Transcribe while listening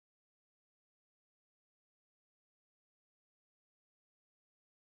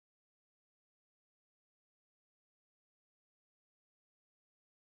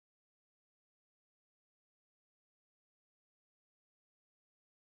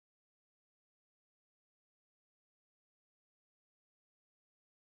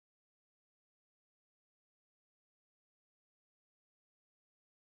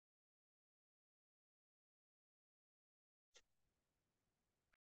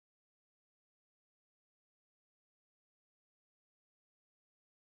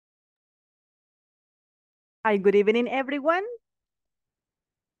Hi, good evening, everyone.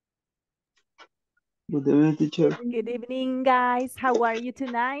 Good evening, teacher. Good evening, guys. How are you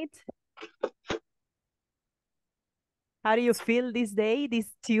tonight? How do you feel this day, this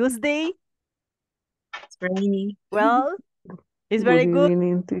Tuesday? It's raining. Well, it's very Good good.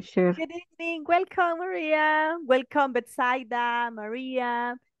 evening, teacher. Good evening. Welcome, Maria. Welcome, Betsaida,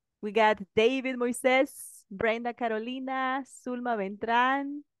 Maria. We got David Moises, Brenda Carolina, Zulma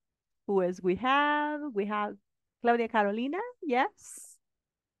Ventran. Who else we have? We have Claudia Carolina, yes.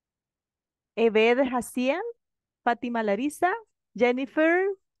 Eved Haciel, Fatima Larissa, Jennifer,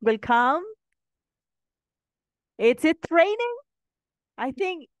 welcome. It's raining. I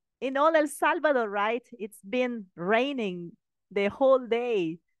think in all El Salvador, right? It's been raining the whole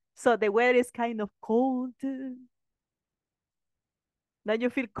day. So the weather is kind of cold. Don't you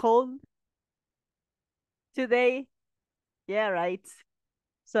feel cold today? Yeah, right.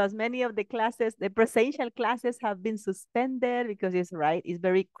 So as many of the classes, the presencial classes have been suspended because it's right, it's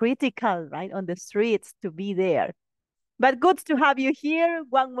very critical, right, on the streets to be there. But good to have you here.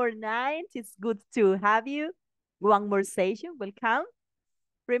 One more night. It's good to have you. One more session. Welcome.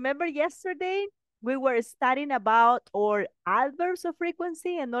 Remember yesterday, we were studying about our adverbs of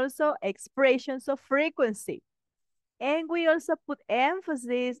frequency and also expressions of frequency. And we also put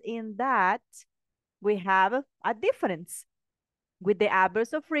emphasis in that we have a difference. With the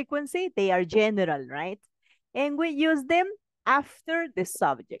adverbs of frequency, they are general, right? And we use them after the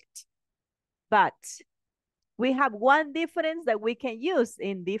subject. But we have one difference that we can use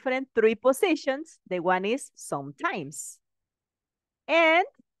in different three positions. The one is sometimes. And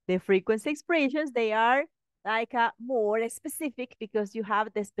the frequency expressions, they are like more specific because you have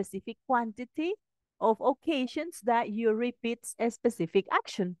the specific quantity of occasions that you repeat a specific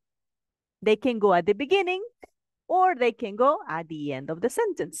action. They can go at the beginning or they can go at the end of the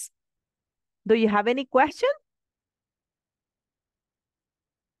sentence. Do you have any question?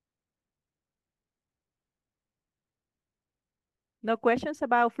 No questions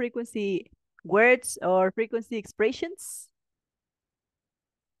about frequency words or frequency expressions?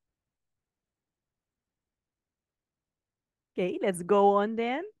 Okay, let's go on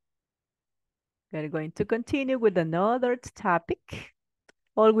then. We're going to continue with another topic,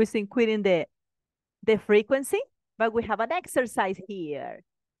 always including the frequency, but we have an exercise here.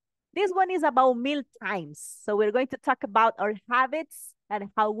 This one is about meal times. So we're going to talk about our habits and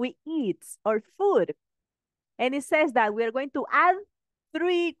how we eat our food. And it says that we're going to add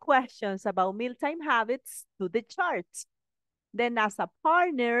 3 questions about mealtime habits to the chart. Then as a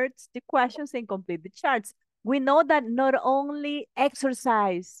partner, the questions and complete the charts. We know that not only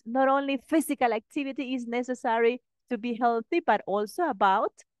exercise, not only physical activity is necessary to be healthy, but also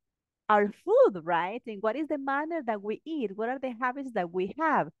about our food, right? And what is the manner that we eat? What are the habits that we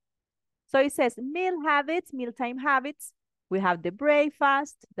have? So it says meal habits, mealtime habits. We have the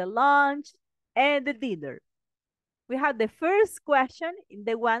breakfast, the lunch, and the dinner. We have the first question,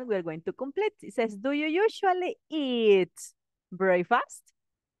 the one we're going to complete. It says, do you usually eat breakfast?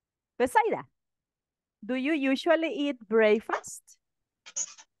 Besaida, do you usually eat breakfast?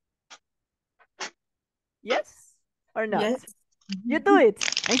 Yes or not? Yes. You do it.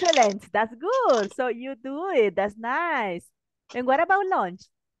 Excellent. That's good. So you do it. That's nice. And what about lunch?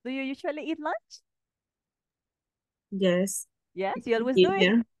 Do you usually eat lunch? Yes. Yes, you always do it.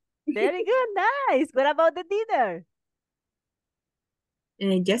 Dinner. Very good. Nice. What about the dinner?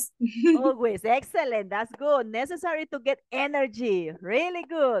 Yes. Always. Excellent. That's good. Necessary to get energy. Really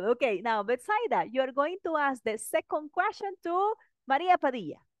good. Okay. Now, beside that, you're going to ask the second question to Maria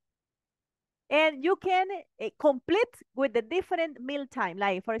Padilla. And you can complete with the different meal time.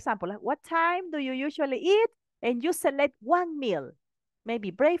 Like, for example, what time do you usually eat? And you select one meal.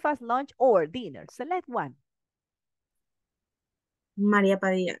 Maybe breakfast, lunch, or dinner. Select one. Maria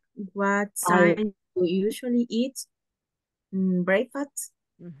Padilla, what I time do you usually eat breakfast?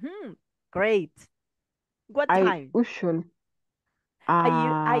 Great. What I time? usually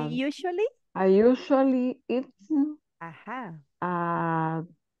I uh usually? I usually eat Aha. uh,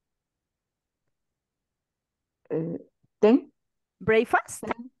 10 Breakfast?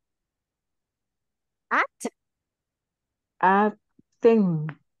 At? at 10.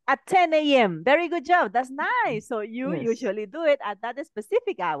 At 10 a.m. Very good job. That's nice. So you Yes. usually do it at that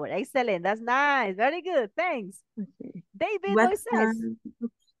specific hour. Excellent. That's nice. Very good. Thanks. Okay. David What Moises. time?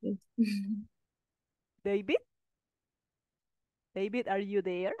 Okay. David? David, are you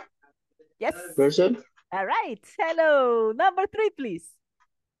there? Yes. Person? All right. Hello. Number 3, please.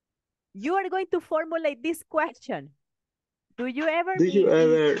 You are going to formulate this question. Do you ever Do you meet?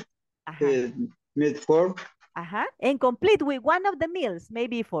 ever Uh-huh. meet for? And complete with one of the meals,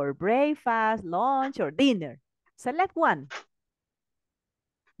 maybe for breakfast, lunch, or dinner. Select one.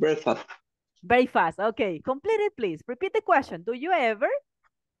 Breakfast. Very fast. Okay, complete it, please. Repeat the question. Do you ever?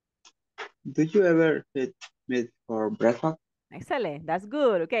 Do you ever eat meat for breakfast? Excellent. That's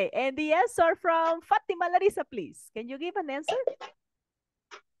good. Okay, and the answer from Fatima Larissa, please. Can you give an answer?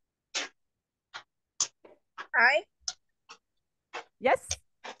 Hi. Yes.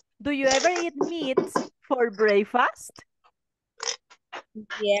 Do you ever eat meat for breakfast?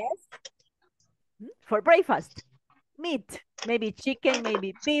 Yes. For breakfast. Meat. Maybe chicken,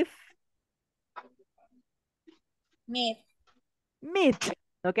 maybe beef. Meat. Meat.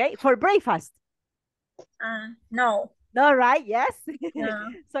 Okay, for breakfast. No. No, right? Yes. No.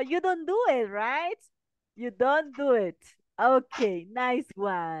 So you don't do it, right? You don't do it. Okay, nice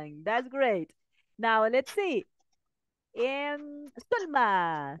one. That's great. Now let's see.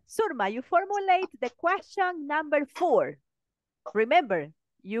 Surma, you formulate the question number 4. Remember,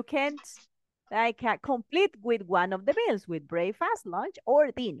 you can't complete with one of the meals, with breakfast, lunch,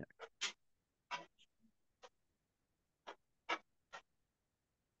 or dinner.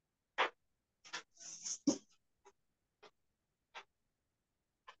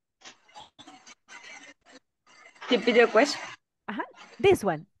 Repeat your question. This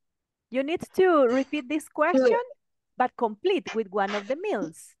one. You need to repeat this question, but complete with one of the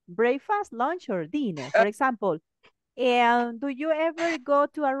meals, breakfast, lunch, or dinner. For example, and do you ever go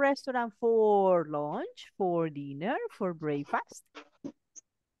to a restaurant for lunch, for dinner, for breakfast?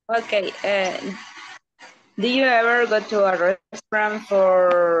 Okay. Do you ever go to a restaurant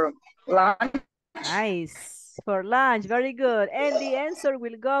for lunch? Nice. For lunch. Very good. And the answer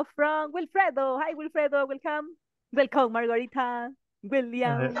will go from Wilfredo. Hi, Wilfredo. Welcome. Welcome, Margarita,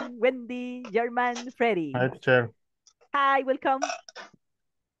 William, Wendy, German, Freddy. Hi, teacher. Hi, welcome.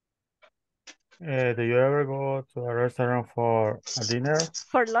 Do you ever go to a restaurant for a dinner?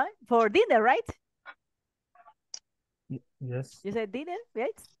 For lunch, for dinner, right? Yes. You said dinner,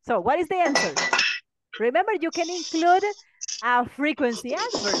 right? So what is the answer? Remember, you can include a frequency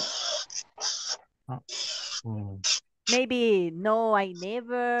adverb. Maybe no, I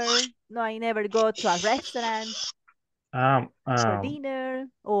never. No, I never go to a restaurant for dinner.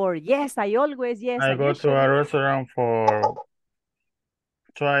 Or yes, I always. Yes, I go usually. to a restaurant for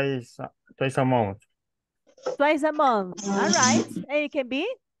twice a month. Twice a month. All right. And it can be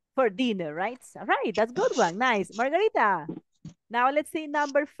for dinner, right? All right. That's a good one. Nice. Margarita. Now let's see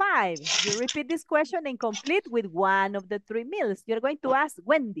number 5. You repeat this question and complete with one of the 3 meals. You're going to ask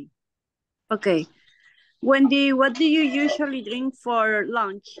Wendy. Okay. Wendy, what do you usually drink for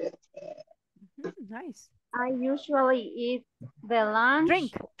lunch? Nice. I usually eat the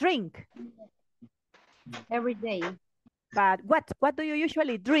lunch. Drink. Every day. But what do you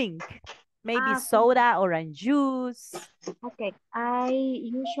usually drink? Maybe soda, orange juice. Okay, I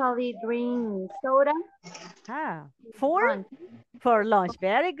usually drink soda. For lunch.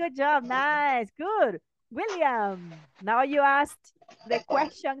 Very good job. Nice. Good. William, now you asked the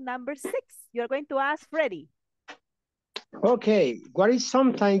question number 6. You're going to ask Freddy. Okay, what is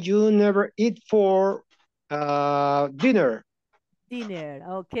something you never eat for dinner? Dinner,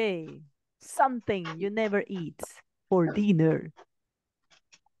 okay. Something you never eat for dinner.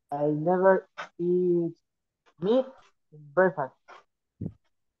 I never eat meat breakfast.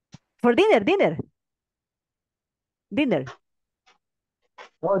 For dinner.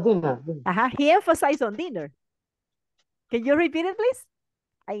 Oh, dinner. He emphasized on dinner. Can you repeat it, please?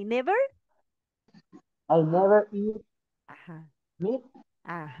 I never eat meat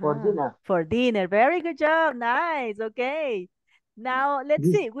for dinner. For dinner. Very good job. Nice. Okay. Now, let's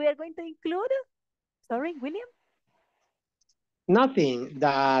see. We are going to include, sorry, William? Nothing,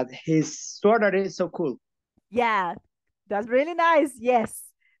 that his sweater is so cool. Yeah, that's really nice. Yes.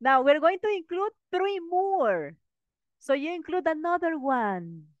 Now, we're going to include 3 more. So you include another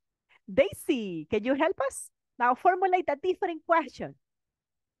one. Daisy, can you help us? Now formulate a different question.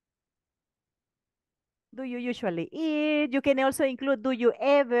 Do you usually eat? You can also include, do you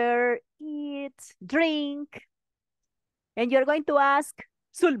ever eat, drink? And you're going to ask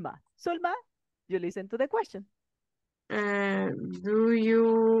Sulma. Sulma, you listen to the question. Do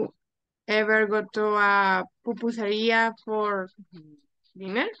you ever go to a pupuseria for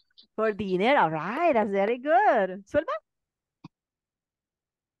dinner? For dinner, all right, that's very good. Sulma?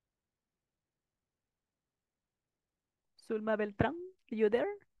 Sulma Beltran, are you there?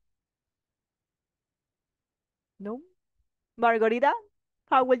 No? Margarita,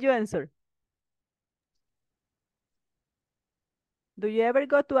 how will you answer? Do you ever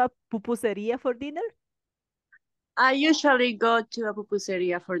go to a pupuseria for dinner? I usually go to a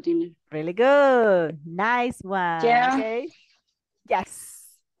pupuseria for dinner. Really good. Nice one. Yeah. Okay. Yes.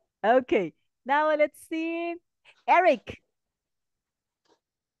 Okay. Now let's see. Eric.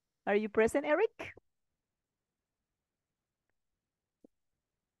 Are you present, Eric?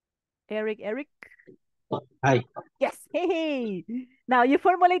 Eric. Hi. Yes. Hey. Now you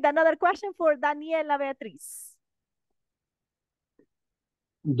formulate another question for Daniela Beatriz.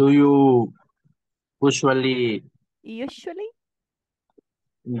 Do you usually Usually.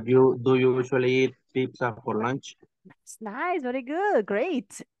 do you usually eat pizza for lunch? That's nice. Very good.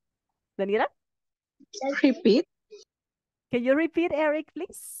 Great. Daniela? Repeat. Can you repeat, Eric,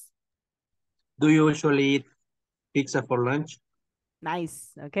 please? Do you usually eat pizza for lunch?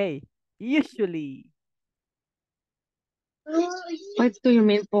 Nice. Okay. Usually. What do you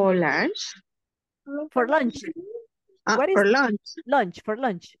mean for lunch? For lunch. What is For lunch. lunch? For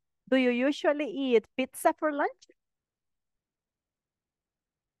lunch. Do you usually eat pizza for lunch?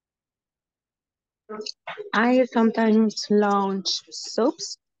 I sometimes lunch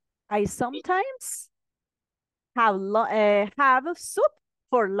soups. I sometimes have soup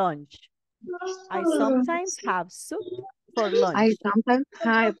for lunch. I sometimes have soup for I lunch. sometimes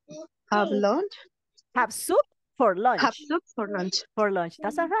have lunch. Have soup for Have lunch. soup for lunch. For lunch.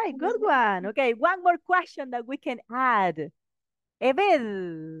 That's all right. Good one. Okay, one more question that we can add.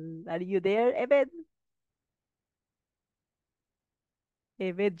 Ebed, are you there, Ebed?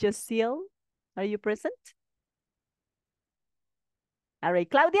 Ebed Josiel, are you present? All right,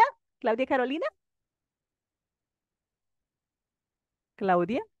 Claudia? Claudia Carolina?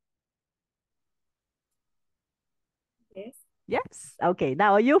 Claudia? Yes. Yes. Okay,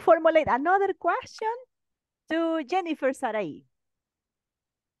 now you formulate another question to Jennifer Sarai.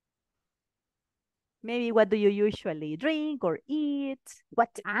 Maybe what do you usually drink or eat? What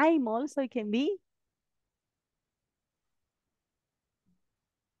time also it can be?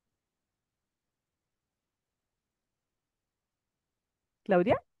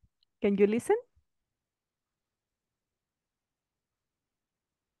 Claudia, can you listen?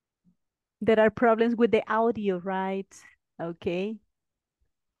 There are problems with the audio, right? Okay.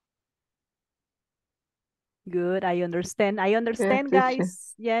 Good, I understand. I understand, Yeah, teacher.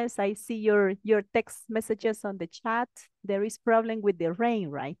 guys. Yes, I see your text messages on the chat. There is problem with the rain,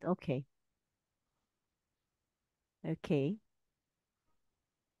 right? Okay. Okay.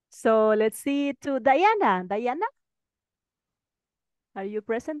 So let's see to Diana. Diana? Are you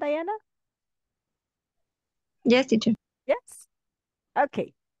present, Diana? Yes, teacher. Yes.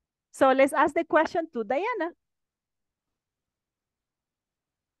 Okay. So let's ask the question to Diana.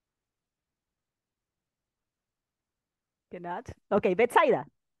 Cannot? Okay, Betsaida.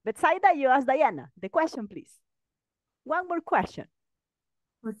 Betsaida, you ask Diana the question, please. One more question.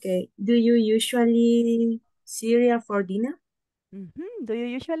 Okay. Do you usually cereal for dinner? Do you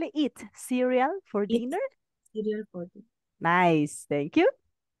usually eat cereal for Eat dinner? cereal for dinner. Nice, thank you.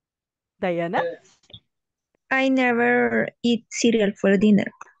 Diana? I never eat cereal for dinner.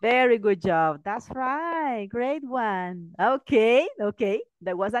 Very good job. That's right. Great one. Okay, okay.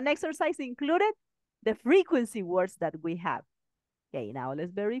 There was an exercise included. The frequency words that we have. Okay, now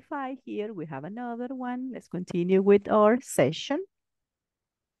let's verify here. We have another one. Let's continue with our session.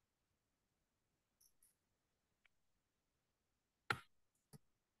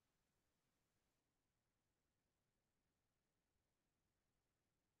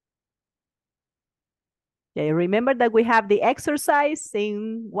 Okay, remember that we have the exercise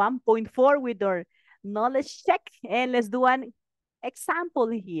in 1.4 with our knowledge check. And let's do an example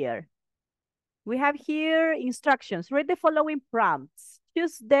here. We have here instructions. Read the following prompts.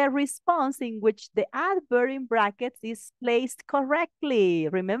 Choose the response in which the adverb in brackets is placed correctly.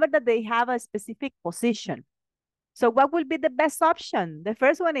 Remember that they have a specific position. So what will be the best option? The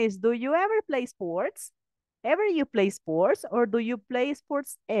first one is, do you ever play sports? Ever you play sports, or do you play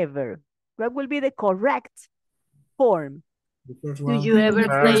sports ever? What will be the correct form? Do you ever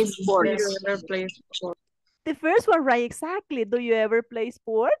play sports? Do you ever play sport? The first one, right? Exactly. Do you ever play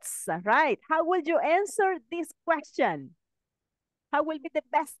sports? Right. How will you answer this question? How will be the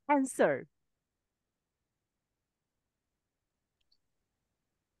best answer?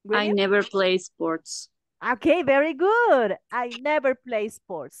 I William? never play sports. Okay, very good. I never play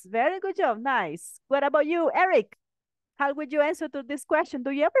sports. Very good job. Nice. What about you, Eric? How would you answer to this question? Do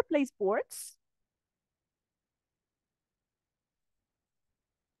you ever play sports?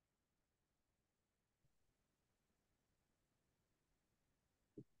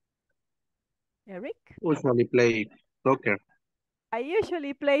 Eric? Usually play soccer. I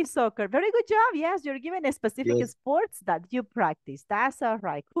usually play soccer. Very good job. Yes, you're given a specific Yes. sports that you practice. That's all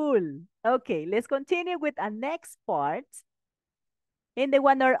right. Cool. Okay, let's continue with the next part. In the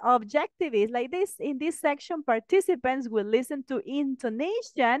one our objective is like this. In this section, participants will listen to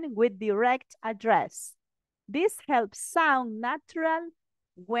intonation with direct address. This helps sound natural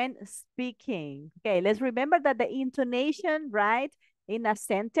when speaking. Okay, let's remember that the intonation, right, in a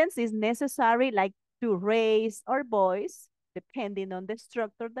sentence is necessary, like to raise our voice, depending on the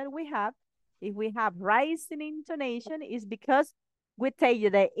structure that we have. If we have rising intonation, is because we take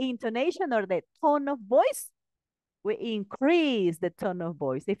the intonation or the tone of voice, we increase the tone of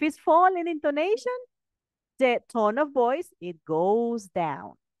voice. If it's falling intonation, the tone of voice, it goes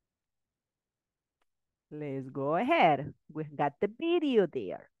down. Let's go ahead. We've got the video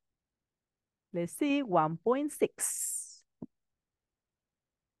there. Let's see, 1.6.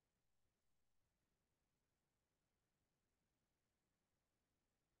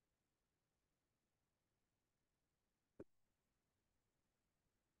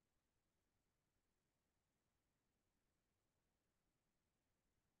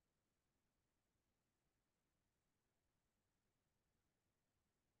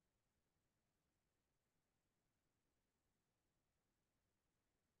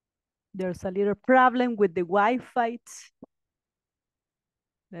 There's a little problem with the Wi-Fi.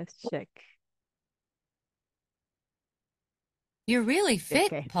 Let's check. You're really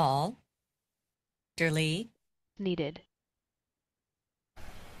fit, Okay. Paul. Dr. Lee. Needed.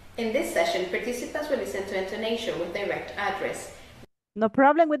 In this session, participants will listen to intonation with direct address. No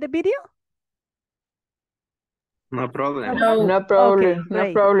problem with the video? No problem. No problem. Okay, No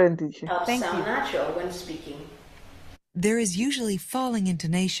great. problem, teacher. Helps Thank sound you. natural when speaking. There is usually falling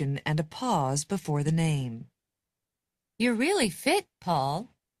intonation and a pause before the name. You're really fit,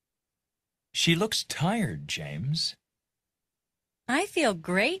 Paul. She looks tired, James. I feel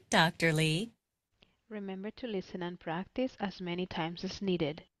great, Dr. Lee. Remember to listen and practice as many times as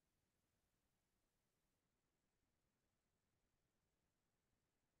needed.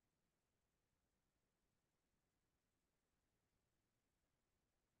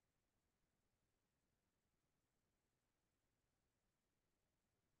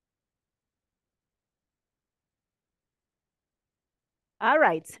 All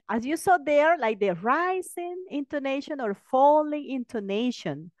right, as you saw there, like the rising intonation or falling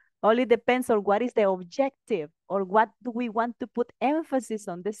intonation only depends on what is the objective or what do we want to put emphasis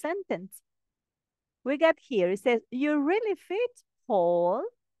on the sentence. We got here, it says, you're really fit, Paul.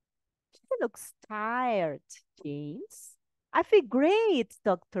 She looks tired, James. I feel great,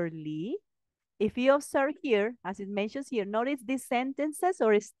 Dr. Lee. If you observe here, as it mentions here, notice these sentences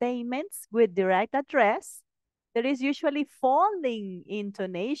or statements with direct address. There is usually falling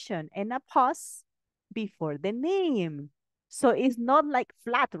intonation and a pause before the name. So it's not like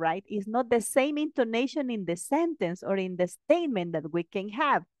flat, right? It's not the same intonation in the sentence or in the statement that we can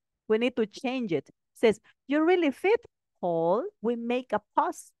have. We need to change it. It says, you're really fit, Paul. We make a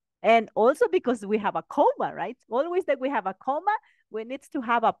pause. And also because we have a comma, right? Always that we have a comma, we need to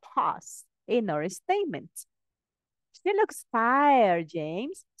have a pause in our statement. She looks tired,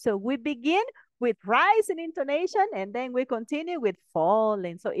 James. So we begin with rising intonation and then we continue with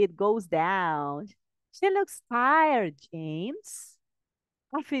falling. So it goes down. She looks tired, James.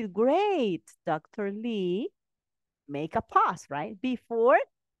 I feel great, Dr. Lee. Make a pause, right? Before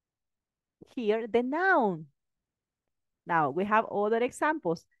here, the noun. Now we have other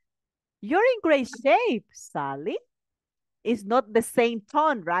examples. You're in great shape, Sally. It's not the same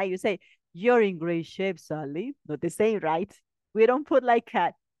tone, right? You say, you're in great shape, Sally. Not the same, right? We don't put like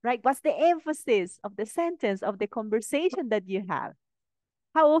that, right? What's the emphasis of the sentence, of the conversation that you have?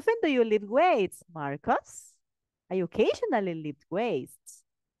 How often do you lift weights, Marcos? I occasionally lift weights.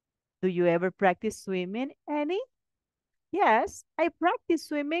 Do you ever practice swimming, Annie? Yes, I practice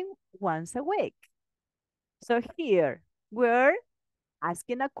swimming once a week. So here, we're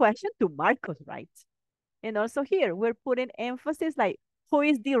asking a question to Marcos, right? And also here, we're putting emphasis like who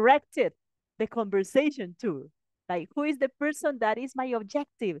is directed the conversation to? Like who is the person that is my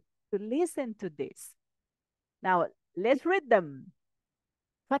objective to listen to this? Now, let's read them.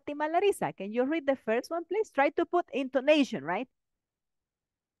 Fatima Larissa, can you read the first one, please? Try to put intonation, right?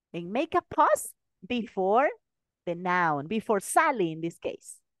 And make a pause before the noun, before Sally in this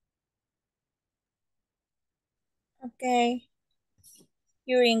case. Okay.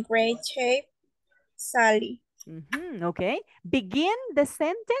 You're in great shape, Sally. Okay. Begin the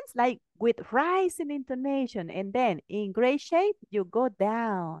sentence like with rising intonation and then in great shape, you go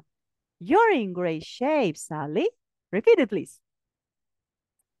down. You're in great shape, Sally. Repeat it, please.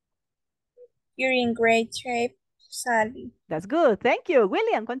 You're in great shape, Sally. That's good. Thank you.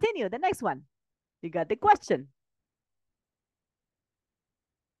 William, continue. The next one. You got the question.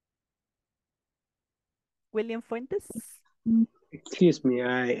 William Fuentes. Excuse me,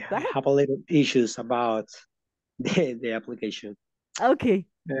 I have a little issues about the application. Okay.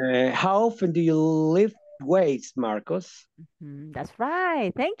 How often do you lift weights, Marcos? That's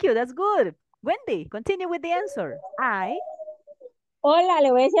right. Thank you. That's good. Wendy, continue with the answer. Hola, ¿le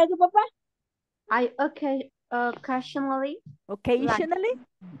voy a decir a tu papá? I occasionally. Occasionally?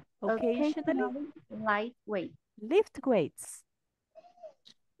 Occasionally light weight. Lift weights.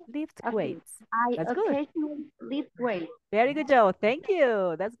 Lift weights. I That's good. occasionally lift weights. Very good job. Thank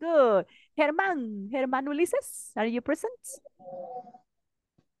you. That's good. Germán Ulises, are you present?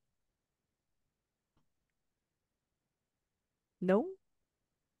 No?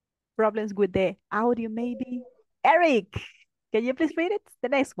 Problems with the audio maybe? Eric, can you please read it? The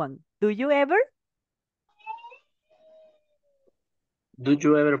next one. Do you ever? Do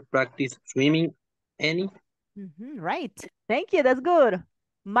you ever practice swimming any? Right. Thank you. That's good.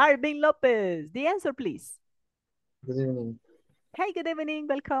 Marvin Lopez, the answer, please. Good evening. Hey, good evening.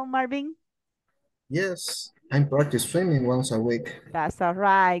 Welcome, Marvin. Yes, I practice swimming once a week. That's all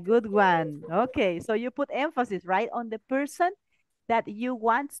right. Good one. Okay, so you put emphasis, right, on the person that you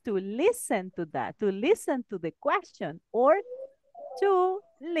want to listen to that, to listen to the question or to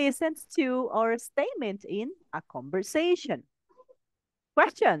listen to our statement in a conversation.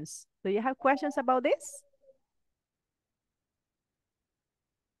 Questions? Do you have questions about this?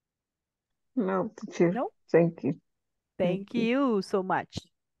 No, teacher. No? Thank you. Thank you so much.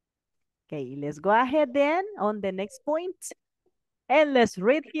 Okay, let's go ahead then on the next point. And let's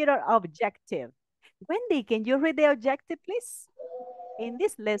read here our objective. Wendy, can you read the objective, please? In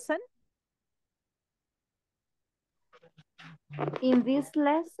this lesson. In this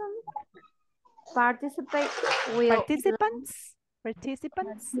lesson, participants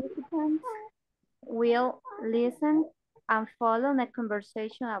will listen and follow the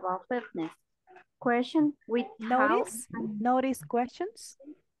conversation about fitness. Question with notice questions.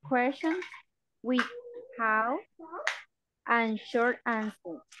 Questions with how and short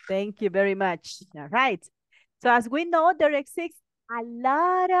answer. Thank you very much. All right. So as we know, there exists a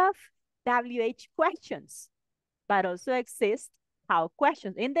lot of WH questions, but also exist how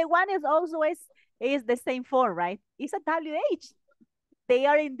questions. And the one is always is the same form, right? It's a WH. They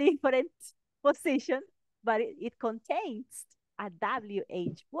are in different positions, but it contains a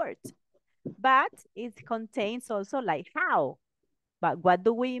WH word. But it contains also like how. But what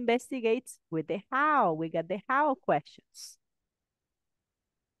do we investigate with the how? We got the how questions.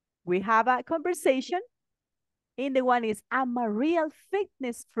 We have a conversation. And the one is, I'm a real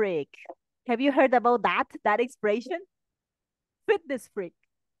fitness freak. Have you heard about that expression? Fitness freak.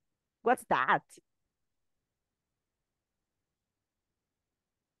 What's that?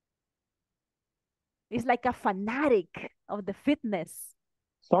 It's like a fanatic of the fitness.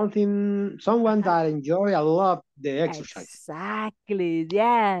 Someone that enjoy a lot the exercise. Exactly,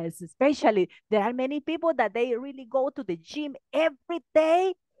 yes. Especially, there are many people that they really go to the gym every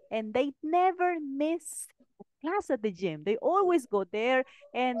day and they never miss class at the gym. They always go there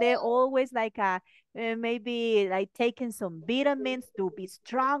and they're always like maybe like taking some vitamins to be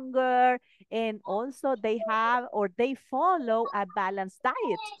stronger, and also they have or they follow a balanced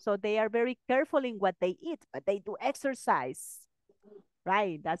diet, so they are very careful in what they eat, but they do exercise.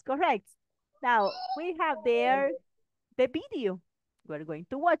 Right, that's correct. Now we have there the video we're going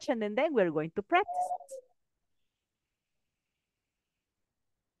to watch, and then we're going to practice.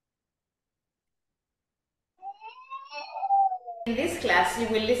 In this class, you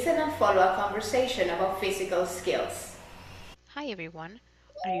will listen and follow a conversation about physical skills. Hi everyone,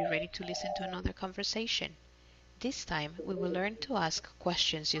 are you ready to listen to another conversation? This time we will learn to ask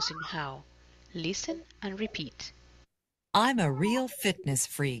questions using how. Listen and repeat. I'm a real fitness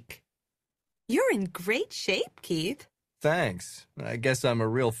freak. You're in great shape, Keith. Thanks. I guess I'm a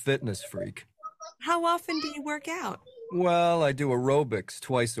real fitness freak. How often do you work out? Well, I do aerobics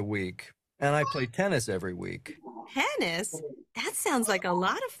twice a week, and I play tennis every week. Tennis? That sounds like a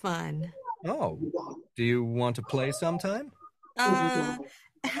lot of fun. Oh, do you want to play sometime?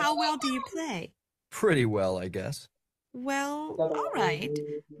 How well do you play? Pretty well, I guess. Well, all right,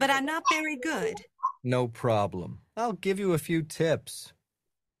 but I'm not very good. No problem. I'll give you a few tips.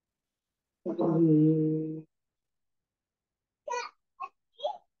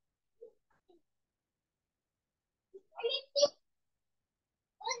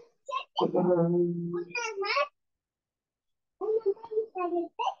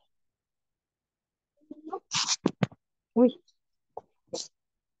 Uy,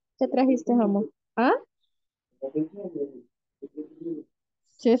 ¿qué trajiste, amor? ¿Ah?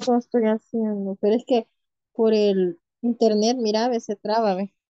 Sí, eso estoy haciendo, pero es que por el internet, mira, a veces traba,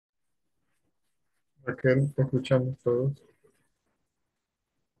 ¿ve? Raquel, te escuchamos todos.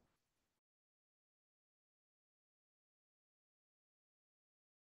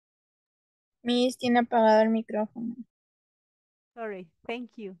 Miss tiene apagado el micrófono. Sorry,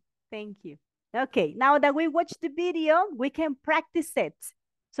 thank you, thank you. Okay, now that we watched the video, we can practice it.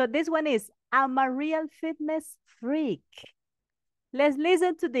 So this one is, I'm a real fitness freak. Let's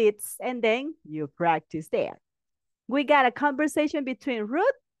listen to this and then you practice there. We got a conversation between Ruth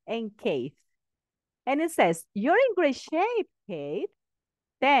and Kate. And it says, you're in great shape, Kate.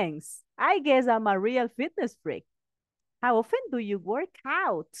 Thanks. I guess I'm a real fitness freak. How often do you work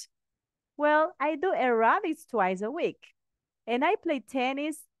out? Well, I do aerobics twice a week. And I play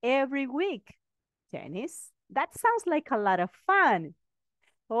tennis every week. Tennis? That sounds like a lot of fun.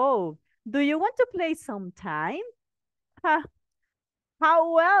 Oh, do you want to play sometime? Huh.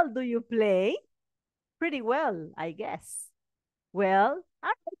 How well do you play? Pretty well, I guess. Well, all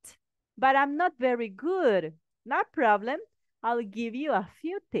right. But I'm not very good. No problem. I'll give you a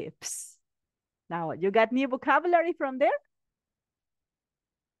few tips. Now, you got new vocabulary from there?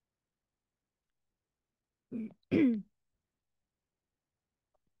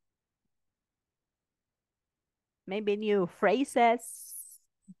 Maybe new phrases,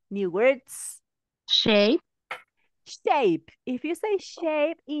 new words. Shape. Shape. If you say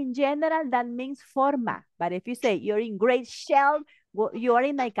shape, in general, that means forma. But if you say you're in great shape, well, you are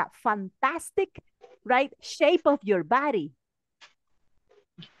in like a fantastic, right, shape of your body.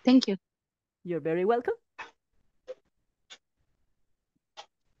 Thank you. You're very welcome.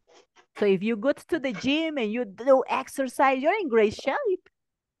 So if you go to the gym and you do exercise, you're in great shape.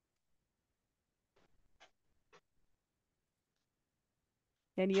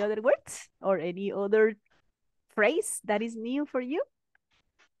 Any other words or any other phrase that is new for you?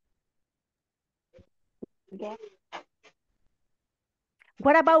 Yeah.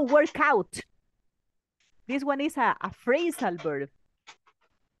 What about workout? This one is a phrasal verb.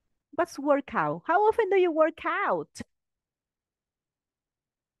 What's workout? How often do you work out?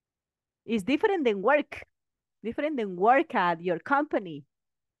 It's different than work. Different than work at your company.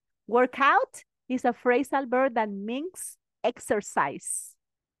 Workout is a phrasal verb that means exercise.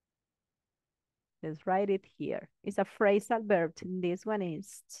 Let's write it here. It's a phrasal verb. And this one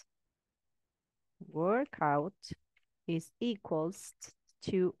is workout is equals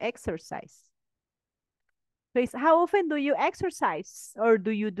to exercise. So it's how often do you exercise or do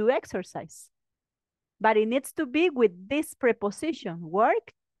you do exercise? But it needs to be with this preposition,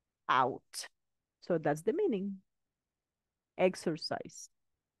 work out. So that's the meaning. Exercise.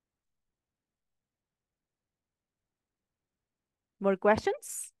 More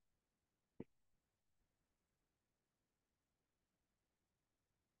questions?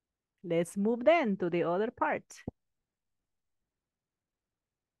 Let's move then to the other part.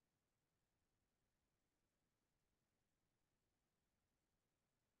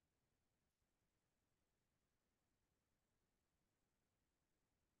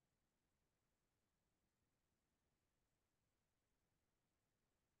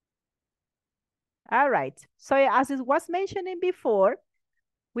 All right. So as it was mentioning before,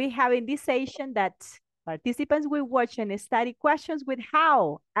 we have in this session that participants will watch and study questions with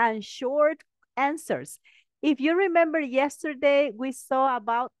how and short answers. If you remember yesterday, we saw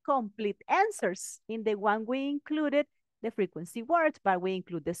about complete answers. In the one we included the frequency words, but we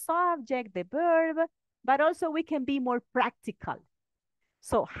include the subject, the verb, but also we can be more practical.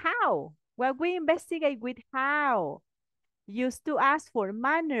 So how? Well, we investigate with how. Used to ask for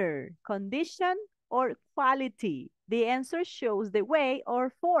manner, condition, or quality. The answer shows the way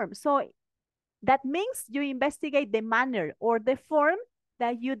or form. So that means you investigate the manner or the form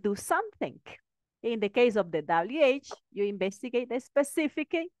that you do something. In the case of the WH, you investigate the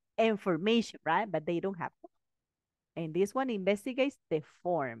specific information, right? But they don't have. And this one investigates the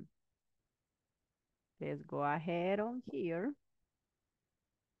form. Let's go ahead on here.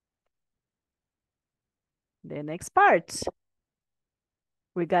 The next part.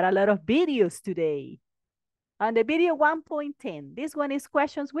 We got a lot of videos today. On the video 1.10, this one is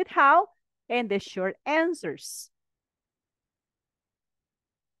questions with how and the short answers.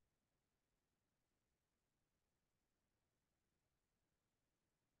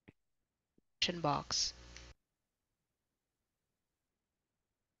 Box.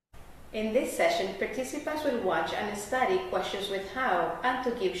 In this session, participants will watch and study questions with how and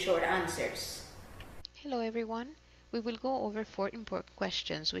to give short answers. Hello everyone. We will go over 4 important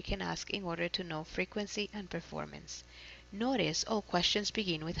questions we can ask in order to know frequency and performance. Notice all questions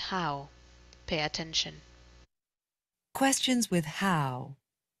begin with how. Pay attention. Questions with how.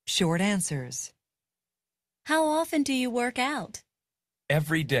 Short answers. How often do you work out?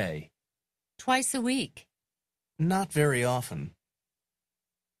 Every day. Twice a week. Not very often.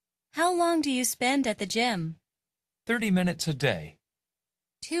 How long do you spend at the gym? 30 minutes a day.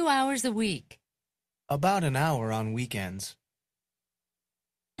 2 hours a week. About an hour on weekends.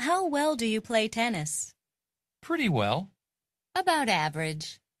 How well do you play tennis? Pretty well. About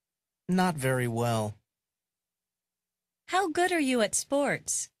average. Not very well. How good are you at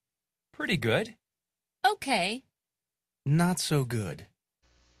sports? Pretty good. Okay. Not so good.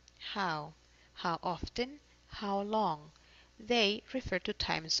 How often, how long. They refer to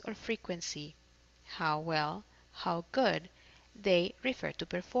times or frequency. How well, how good. They refer to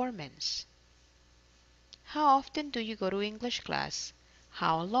performance. How often do you go to English class?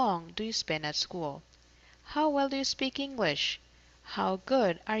 How long do you spend at school? How well do you speak English? How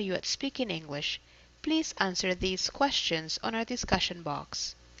good are you at speaking English? Please answer these questions on our discussion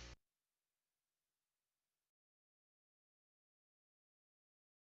box.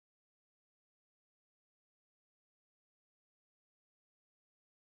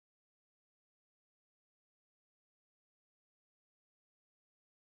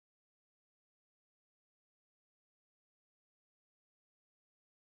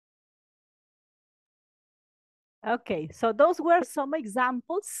 Okay, so those were some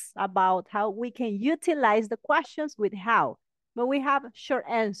examples about how we can utilize the questions with how, but we have short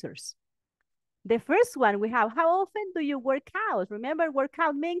answers. The first one we have, how often do you work out? Remember,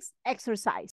 workout means exercise.